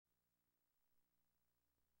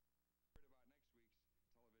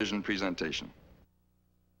television presentation.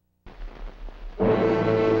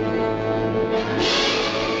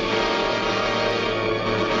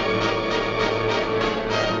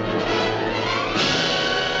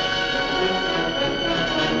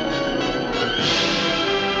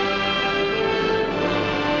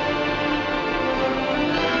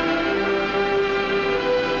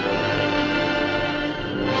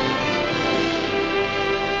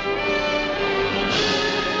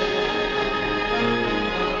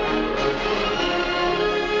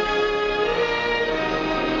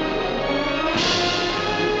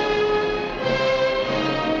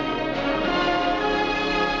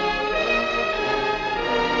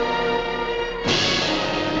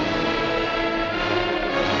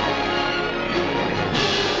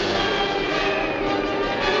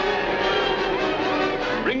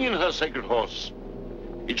 Sacred horse.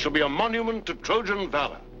 It shall be a monument to Trojan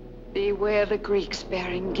valor. Beware the Greeks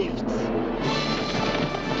bearing gifts.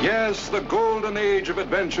 Yes, the golden age of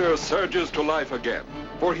adventure surges to life again.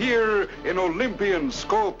 For here, in Olympian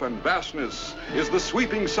scope and vastness, is the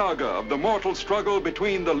sweeping saga of the mortal struggle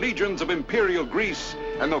between the legions of imperial Greece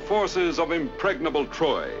and the forces of impregnable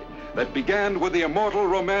Troy, that began with the immortal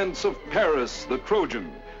romance of Paris, the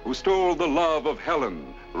Trojan, who stole the love of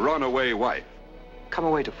HELYN, runaway wife. Come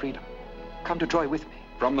away to freedom. Come to Troy with me.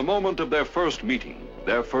 From the moment of their first meeting,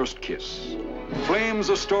 their first kiss, flames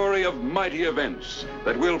a story of mighty events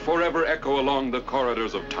that will forever echo along the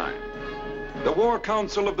corridors of time. The war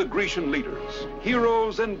council of the Grecian leaders,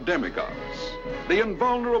 heroes and demigods, the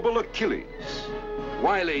invulnerable Achilles,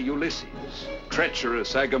 wily Ulysses,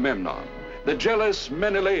 treacherous Agamemnon, the jealous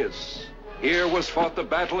Menelaus. Here was fought the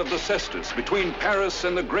battle of the cestus between Paris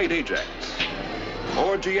and the great Ajax.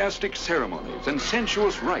 Orgiastic ceremonies and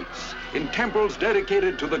sensuous rites in temples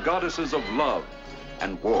dedicated to the goddesses of love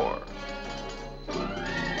and war.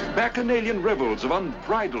 Bacchanalian revels of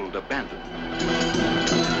unbridled abandon.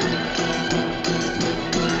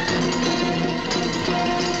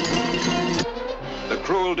 The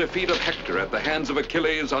cruel defeat of Hector at the hands of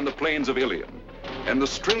Achilles on the plains of Illiad, and the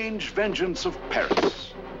strange vengeance of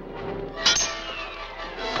Paris.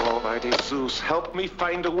 Almighty Zeus, help me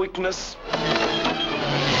find a weakness.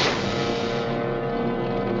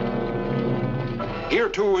 Here,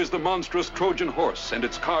 too, is the monstrous Trojan horse and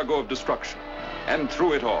its cargo of destruction. And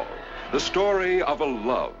through it all, the story of a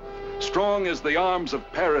love, strong as the arms of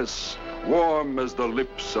Paris, warm as the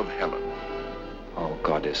lips of HELYN. Oh,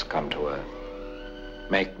 goddess, come to earth.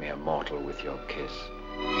 Make me immortal with your kiss.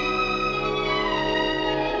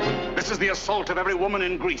 This is the assault of every woman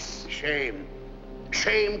in Greece. Shame.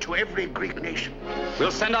 Shame to every Greek nation.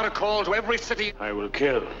 We'll send out a call to every city. I will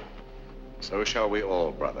kill. So shall we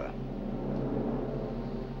all, brother.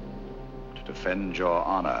 To defend your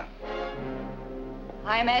honor.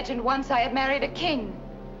 I imagined once I had married a king.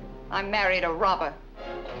 I married a robber.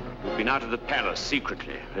 You've been out of the palace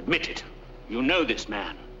secretly. Admit it. You know this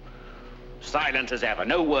man. Silent as ever.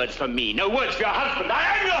 No words from me. No words for your husband.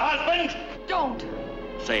 I am your husband! Don't!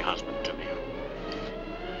 Say husband to me.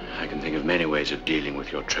 I can think of many ways of dealing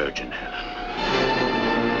with your Trojan, HELYN.